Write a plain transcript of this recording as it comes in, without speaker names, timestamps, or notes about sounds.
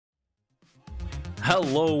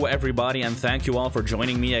Hello everybody, and thank you all for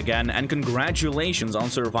joining me again, and congratulations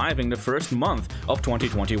on surviving the first month of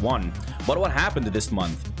 2021. But what happened this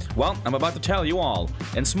month? Well, I'm about to tell you all,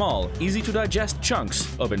 in small, easy to digest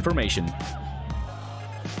chunks of information.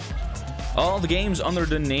 All the games under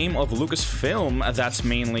the name of Lucasfilm, that's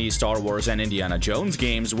mainly Star Wars and Indiana Jones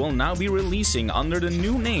games, will now be releasing under the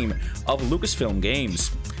new name of Lucasfilm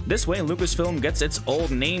Games. This way, Lucasfilm gets its old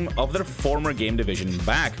name of their former game division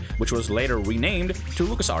back, which was later renamed to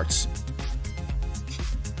LucasArts.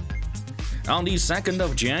 On the 2nd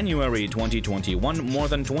of January 2021, more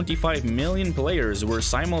than 25 million players were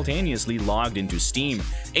simultaneously logged into Steam,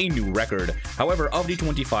 a new record. However, of the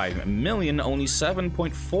 25 million, only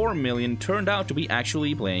 7.4 million turned out to be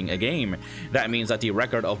actually playing a game. That means that the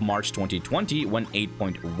record of March 2020, when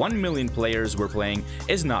 8.1 million players were playing,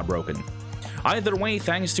 is not broken. Either way,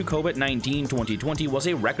 thanks to COVID-19, 2020 was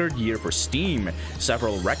a record year for Steam.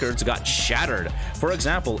 Several records got shattered. For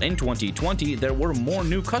example, in 2020, there were more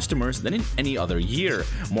new customers than in any other year.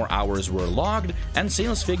 More hours were logged, and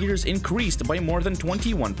sales figures increased by more than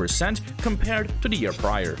 21% compared to the year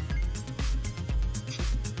prior.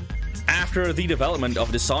 After the development of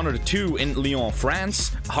Dishonored 2 in Lyon,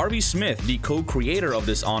 France, Harvey Smith, the co-creator of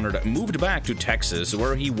Dishonored, moved back to Texas,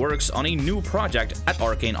 where he works on a new project at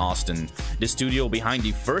Arcane Austin, the studio behind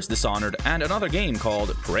the first Dishonored and another game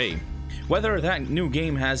called Prey. Whether that new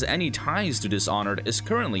game has any ties to Dishonored is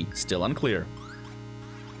currently still unclear.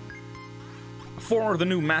 For the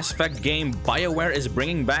new Mass Effect game, BioWare is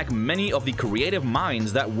bringing back many of the creative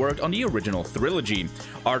minds that worked on the original trilogy.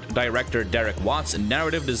 Art director Derek Watts,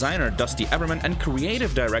 narrative designer Dusty Everman, and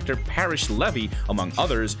creative director Parrish Levy, among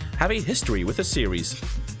others, have a history with the series.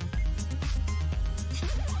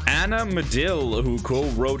 Anna Medill, who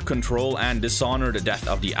co-wrote Control and Dishonored: Death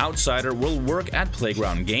of the Outsider, will work at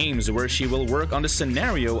Playground Games, where she will work on the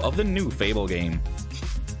scenario of the new Fable game.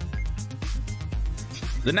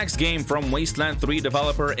 The next game from Wasteland 3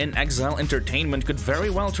 developer In Exile Entertainment could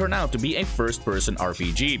very well turn out to be a first-person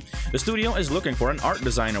RPG. The studio is looking for an art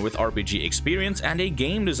designer with RPG experience and a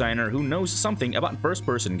game designer who knows something about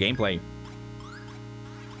first-person gameplay.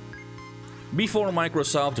 Before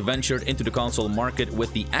Microsoft ventured into the console market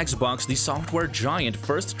with the Xbox, the software giant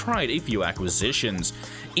first tried a few acquisitions.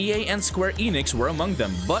 EA and Square Enix were among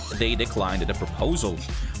them, but they declined the proposal.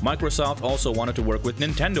 Microsoft also wanted to work with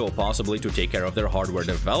Nintendo, possibly to take care of their hardware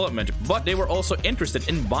development, but they were also interested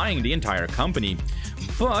in buying the entire company.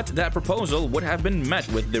 But that proposal would have been met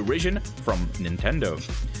with derision from Nintendo.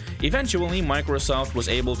 Eventually, Microsoft was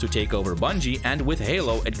able to take over Bungie, and with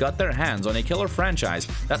Halo, it got their hands on a killer franchise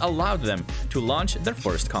that allowed them to launch their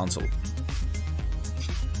first console.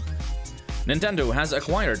 Nintendo has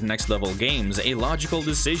acquired Next Level Games, a logical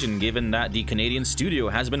decision given that the Canadian studio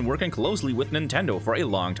has been working closely with Nintendo for a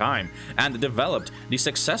long time and developed the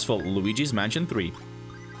successful Luigi's Mansion 3.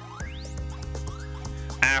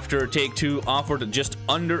 After Take-Two offered just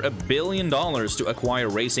under $1 billion to acquire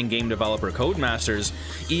racing game developer Codemasters,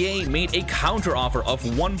 EA made a counteroffer of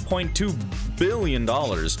 $1.2 billion.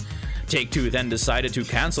 Take-Two then decided to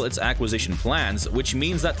cancel its acquisition plans, which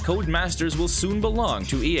means that Codemasters will soon belong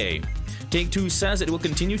to EA. Take-Two says it will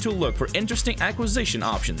continue to look for interesting acquisition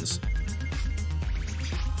options.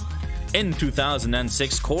 In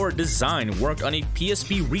 2006, Core Design worked on a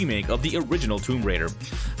PSP remake of the original Tomb Raider.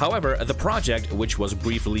 However, the project, which was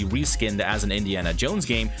briefly reskinned as an Indiana Jones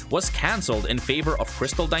game, was cancelled in favor of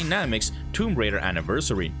Crystal Dynamics' Tomb Raider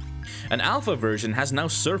Anniversary. An alpha version has now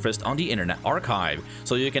surfaced on the Internet Archive,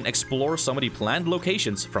 so you can explore some of the planned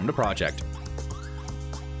locations from the project.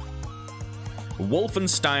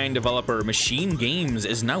 Wolfenstein developer Machine Games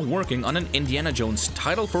is now working on an Indiana Jones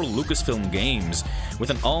title for Lucasfilm Games, with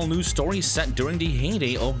an all-new story set during the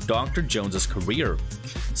heyday of Dr. Jones's career.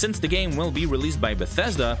 Since the game will be released by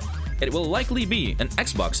Bethesda, it will likely be an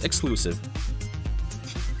Xbox exclusive.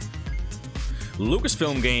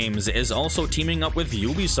 Lucasfilm Games is also teaming up with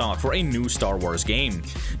Ubisoft for a new Star Wars game.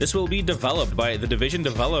 This will be developed by the Division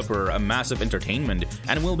developer Massive Entertainment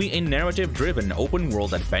and will be a narrative-driven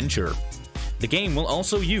open-world adventure. The game will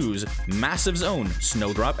also use Massive's own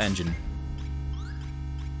Snowdrop engine.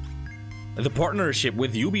 The partnership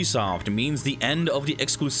with Ubisoft means the end of the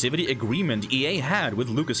exclusivity agreement EA had with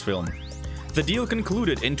Lucasfilm. The deal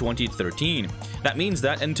concluded in 2013. That means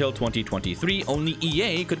that until 2023, only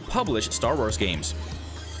EA could publish Star Wars games.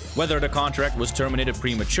 Whether the contract was terminated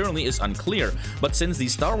prematurely is unclear, but since the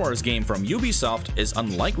Star Wars game from Ubisoft is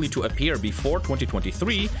unlikely to appear before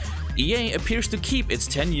 2023, EA appears to keep its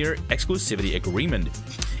 10-year exclusivity agreement.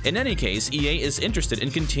 In any case, EA is interested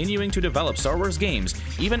in continuing to develop Star Wars games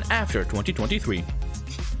even after 2023.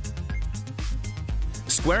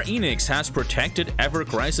 Square Enix has protected Ever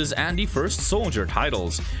Crisis and the First Soldier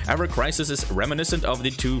titles. Ever Crisis is reminiscent of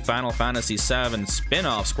the two Final Fantasy VII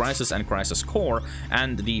spin-offs, Crisis and Crisis Core,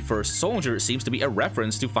 and the First Soldier seems to be a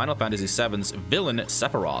reference to Final Fantasy VII's villain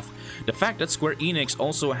Sephiroth. The fact that Square Enix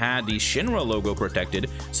also had the Shinra logo protected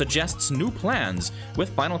suggests new plans with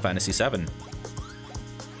Final Fantasy VII.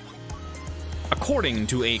 According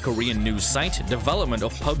to a Korean news site, development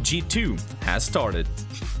of PUBG 2 has started.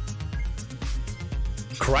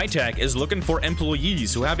 Crytek is looking for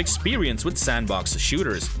employees who have experience with sandbox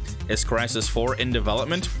shooters. Is Crysis 4 in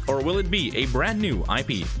development, or will it be a brand new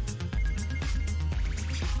IP?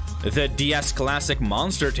 The DS classic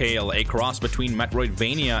Monster Tale, a cross between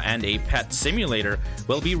Metroidvania and a pet simulator,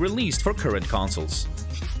 will be released for current consoles.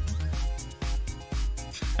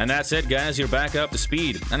 And that's it, guys. You're back up to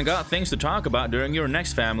speed and got things to talk about during your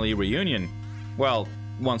next family reunion. Well,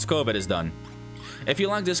 once COVID is done. If you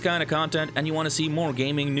like this kind of content and you want to see more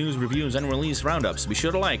gaming news, reviews, and release roundups, be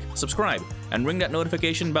sure to like, subscribe, and ring that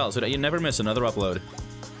notification bell so that you never miss another upload.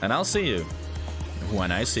 And I'll see you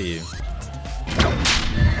when I see you.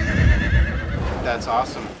 That's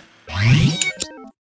awesome.